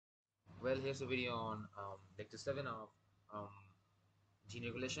Well, here's a video on lecture 7 of um, gene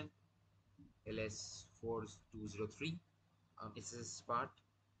regulation, LS4203. It's this part.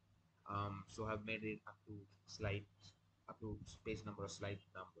 So I've made it up to page number,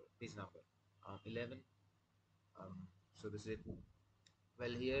 page number 11. Um, so this is it.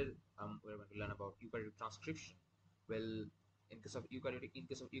 Well, here we're going to learn about eukaryotic transcription. Well, in case of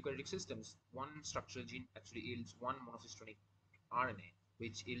eukaryotic systems, one structural gene actually yields one monocytonic RNA,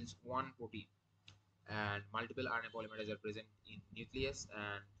 which yields one protein, and multiple RNA polymerases are present in nucleus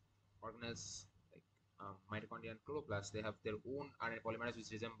and organelles like mitochondria and chloroplasts. They have their own RNA polymerase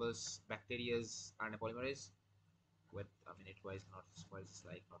which resembles bacteria's RNA polymerase. With a minute, why is this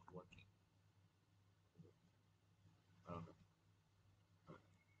like not working? I don't know.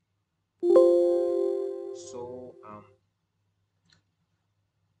 So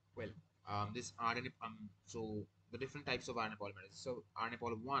well this RNA so the different types of RNA polymerase. So RNA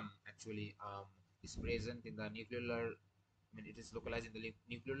poly 1 actually is present in the nuclear, it is localized in the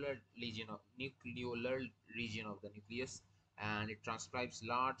nucleolar region of the nucleus, and it transcribes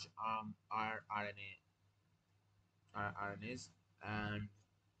large RNAs, and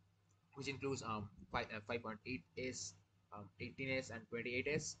which includes 5.8s, 18s, and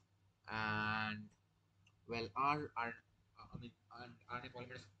 28s, and well, and RNA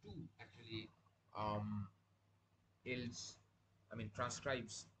polymerase 2 actually um, yields,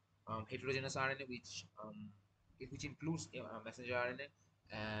 transcribes heterogeneous RNA, which includes messenger RNA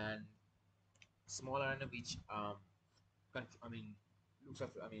and small RNA, which I mean looks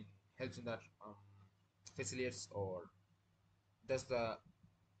after, helps in that facilitates or does the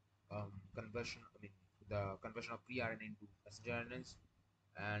conversion, the conversion of pre-RNA into messenger RNAs,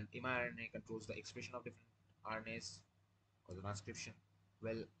 and mRNA controls the expression of different RNAs or the transcription.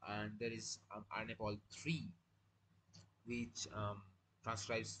 Well, and there is RNA pol 3, which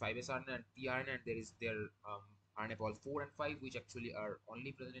transcribes 5s RNA and tRNA, and there is their RNA pol 4 and 5, which actually are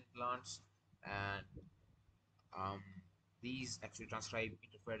only present in plants, and um, these actually transcribe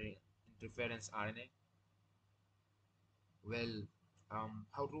interference RNA. Well,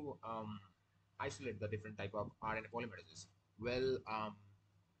 how to isolate the different type of RNA polymerases? Well,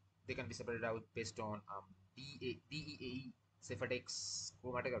 they can be separated out based on DEAE Cephadex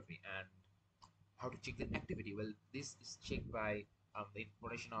chromatography. And how to check the activity? Well, this is checked by the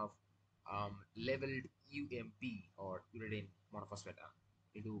information of leveled UMP, or uridine monophosphate,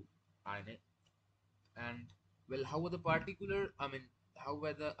 into RNA. And well, how were the particular how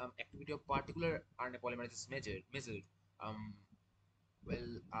were the activity of particular RNA polymerases measured? um,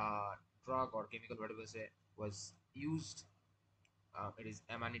 well, drug or chemical, whatever say, was used. It is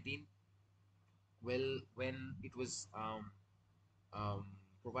amanitin. Well, when it was um,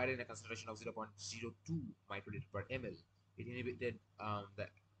 provided in a concentration of 0.02 microliter per ml, it inhibited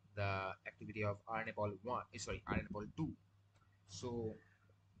the activity of RNA pol 1, RNA pol 2. So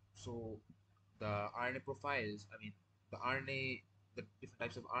so the RNA profiles, the RNA, the different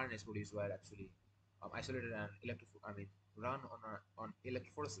types of RNAs produced were actually isolated and run on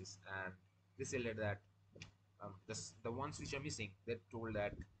electrophoresis, and this yielded that the ones which are missing, they told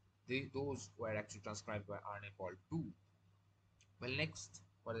that those were actually transcribed by RNA pol 2. Well, next,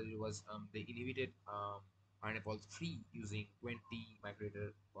 what they did was they inhibited RNA pol 3 using 20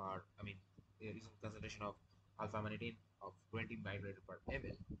 microliter per, using concentration of alpha amanitin of 20 microliter per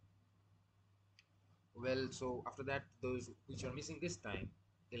ml. Well, so after that, those which are missing this time,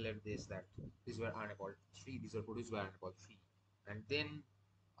 they left this that these were RNA 3, these were produced by RNA 3, and then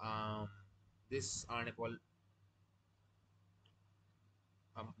um, this RNA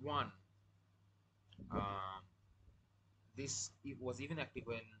 1, um, this it was even active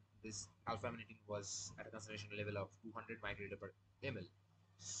when this alpha amanitin was at a concentration level of 200 microliter per ml.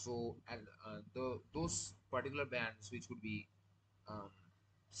 So, and those particular bands which would be um,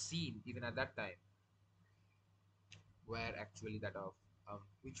 seen even at that time were actually that of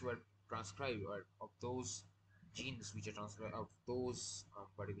which were transcribed, or of those genes which are transcribed of those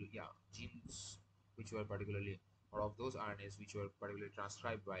particular, genes which were particularly, or of those RNAs which were particularly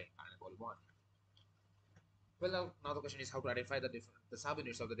transcribed by RNA pol 1. Well, now the question is how to identify the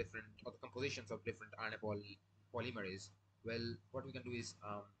subunits of the different, or the compositions of different RNA polymerase. Well, what we can do is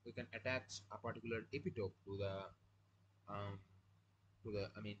we can attach a particular epitope um, to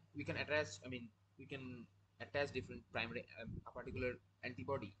the we can attach different primary, a particular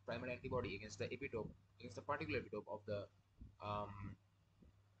primary antibody against the particular epitope of um,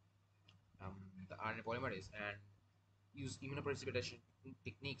 the RNA polymerase, and use immunoprecipitation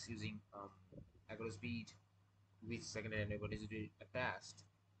techniques using agarose bead, which secondary antibodies will be attached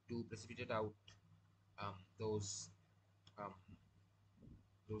to precipitate out um, those um,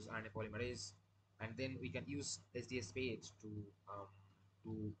 those RNA polymerase, and then we can use SDS page to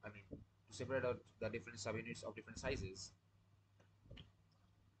I mean to separate out the different subunits of different sizes.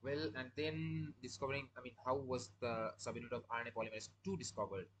 Well, and then discovering, I mean, how was the subunit of RNA polymerase 2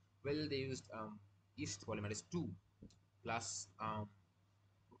 discovered? Well, they used yeast polymerase 2 plus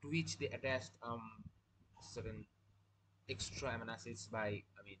to which they attached certain extra amino acids by,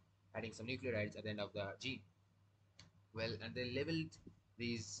 I mean, adding some nucleotides at the end of the gene. Well, and they labeled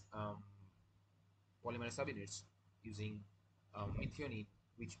these polymerase subunits using methionine,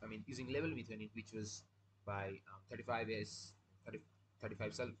 which, I mean, using label methionine, which was by 35s 30,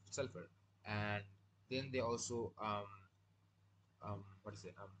 35 sulfur, and then they also what is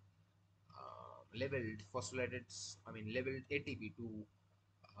it labeled phosphorylated, I mean labeled ATP to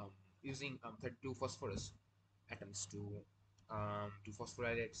um, using 32 phosphorus atoms to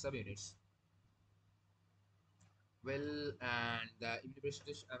phosphorylate subunits. Well, and the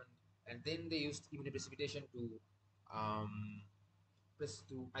immunoprecipitation, and then they used immunoprecipitation um,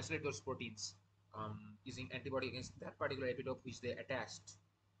 to isolate those proteins using antibody against that particular epitope which they attached,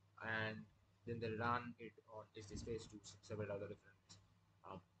 and then they run it on SD space to separate out the different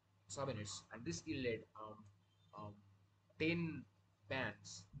um, subunits, and this yielded um, 10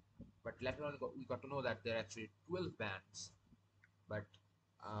 bands. But later on, we got to know that there are actually 12 bands. But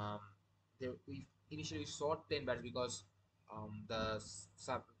um, we initially saw 10 bands because the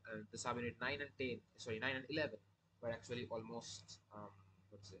subunit 9 and 10, sorry, 9 and 11 were actually almost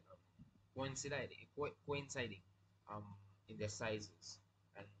what's it, coinciding um, in their sizes,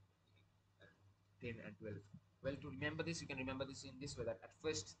 and, and 10 and 12. Well, to remember this, you can remember this in this way, that at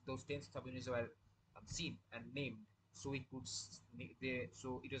first those 10 subunits were seen and named, so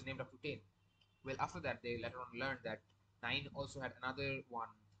so it was named up to 10. Well, after that, they later on learned that 9 also had another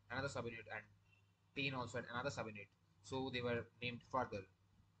subunit, and 10 also had another subunit. So they were named further.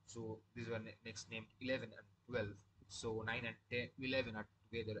 So these were next named 11 and 12. So 9 and 10, 11 are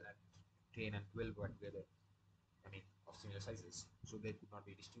together, and 10 and 12 were together. I mean, of similar sizes. So they could not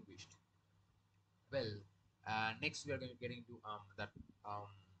be distinguished. Well, next we are going to get into um,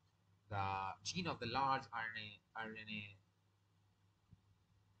 the gene of the large RNA RNA,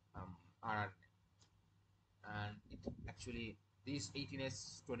 and it actually, these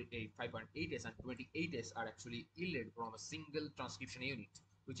 18s, 28, 5.8s and 28s are actually yielded from a single transcription unit,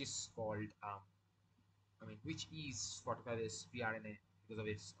 which is called I mean, which is 45s pRNA because of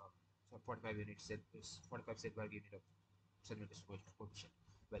its so 45 units set is 45 set per unit of centimeter coefficient.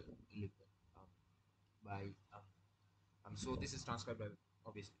 Well, um, by so this is transcribed by,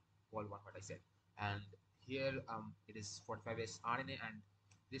 obviously, Paul one, what I said, and here it is 45s RNA, and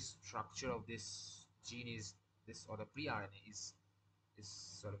this structure of this gene is this, or the pre-RNA is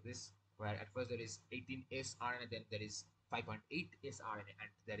sort of this, where at first there is 18s RNA, then there is 5.8s RNA, and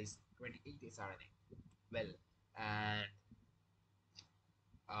there is 28s RNA. Well, and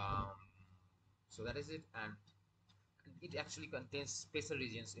um, so that is it, and it actually contains spacer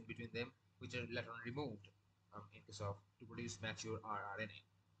regions in between them, which are later on removed in case of to produce mature rRNA.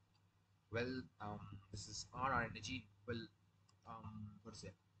 Well, this is rRNA gene. Well, what's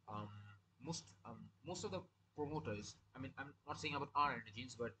it? Um, most of the promoters. I mean, I'm not saying about rRNA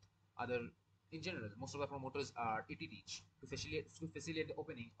genes, but other in general, most of the promoters are ATTH to facilitate the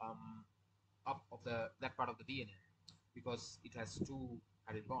opening up of that part of the DNA, because it has two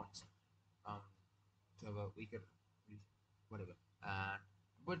added bonds um, to have a weaker whatever. And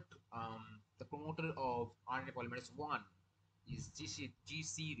but the promoter of RNA polymerase 1 is G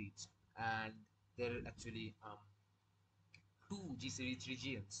series, and there are actually two G series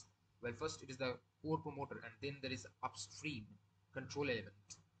regions. Well, first it is the core promoter, and then there is upstream control element.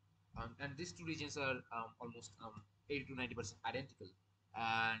 And these two regions are almost 80 to 90% identical,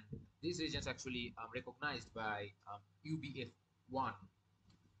 and these regions actually recognized by UBF1,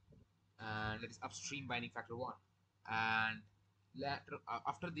 and that is upstream binding factor 1, and later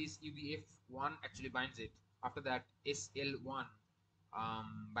after this UBF1 actually binds it. After that, SL1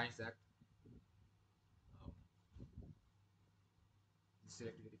 binds that um,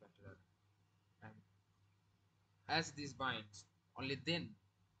 selectivity factor, and as this binds, only then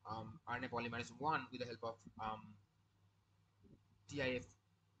RNA polymerase 1 with the help of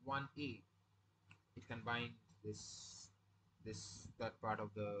TIF1A, it can bind that part of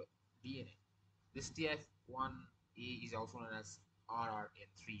the DNA. This TIF1A is also known as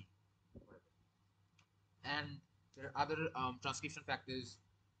RRN3, and there are other transcription factors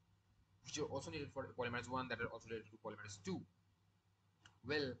which are also needed for polymerase 1 that are also related to polymerase 2.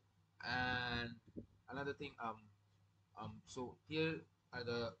 Well, and another thing, so here are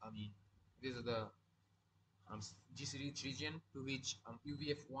the, I mean, these are the GC-rich region to which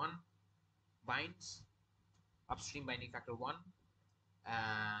UBF1 binds, upstream binding factor 1,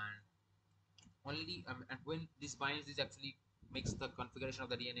 and only and when this binds, this actually makes the configuration of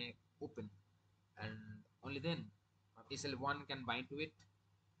the DNA open, and only then SL1 can bind to it,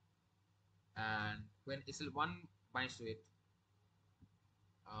 and when SL1 binds to it,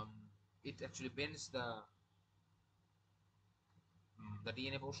 um, it actually bends the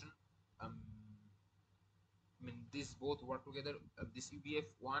DNA portion. um, I mean, these both work together. This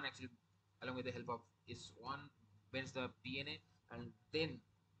UBF1 actually, along with the help of S1, bends the DNA, and then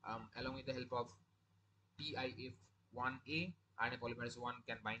along with the help of TIF1A, RNA polymerase 1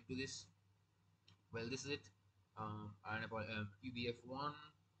 can bind to this. Well, this is it. UBF1.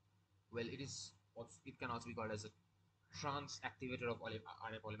 Well, it can also be called as a trans activator of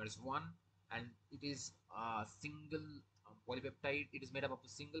RNA polymerase 1, and it is a single polypeptide. It is made up of a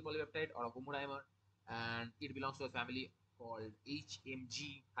single polypeptide or a homodimer, and it belongs to a family called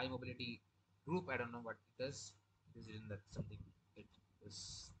HMG, high mobility group. I don't know what it does. It is in that something. It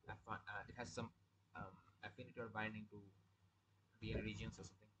is it has some affinity or binding to DNA regions or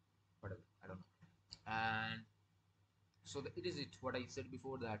something. Whatever, I don't know. And so it is what I said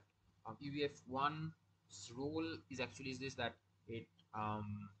before, that UVF1's role is this, that it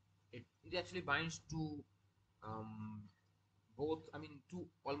um, it actually binds to um, both, I mean, to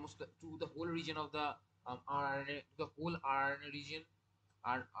almost to the whole region of the RNA, to the whole RNA region,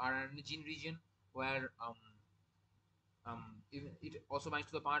 RNA gene region, where even it also binds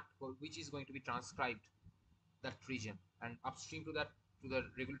to the part which is going to be transcribed, that region, and upstream to that, to the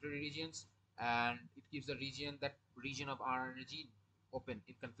regulatory regions, and it keeps the region of RNA gene open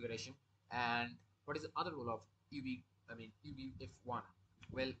in configuration. And what is the other role of UBF1?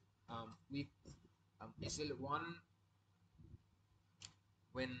 Well, with SL1,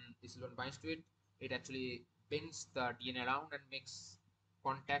 when SL1 binds to it, it actually bends the DNA around and makes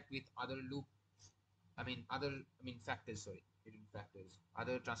contact with other loop, factors, sorry, hidden factors,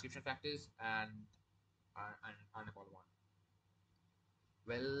 other transcription factors, and RNA1.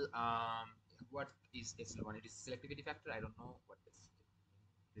 Well, what is SL1? It is selectivity factor. I don't know what this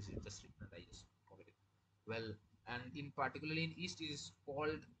is. Just written and I just copied it. Well, and in particularly in East, it is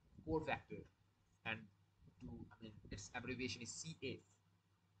called core factor, and its abbreviation is CF.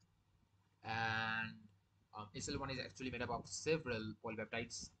 And SL1 is actually made up of several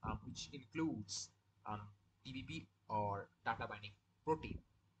polypeptides, which includes TBP, or data binding protein.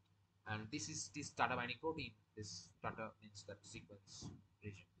 And this data binding protein, this data means that sequence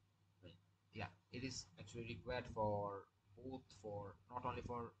region. Right. Yeah, it is actually required for both, for not only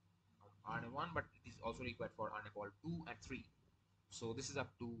for RNA1, but it is also required for RNA 2 and 3. So this is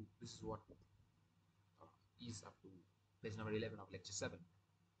what is up to page number 11 of lecture 7.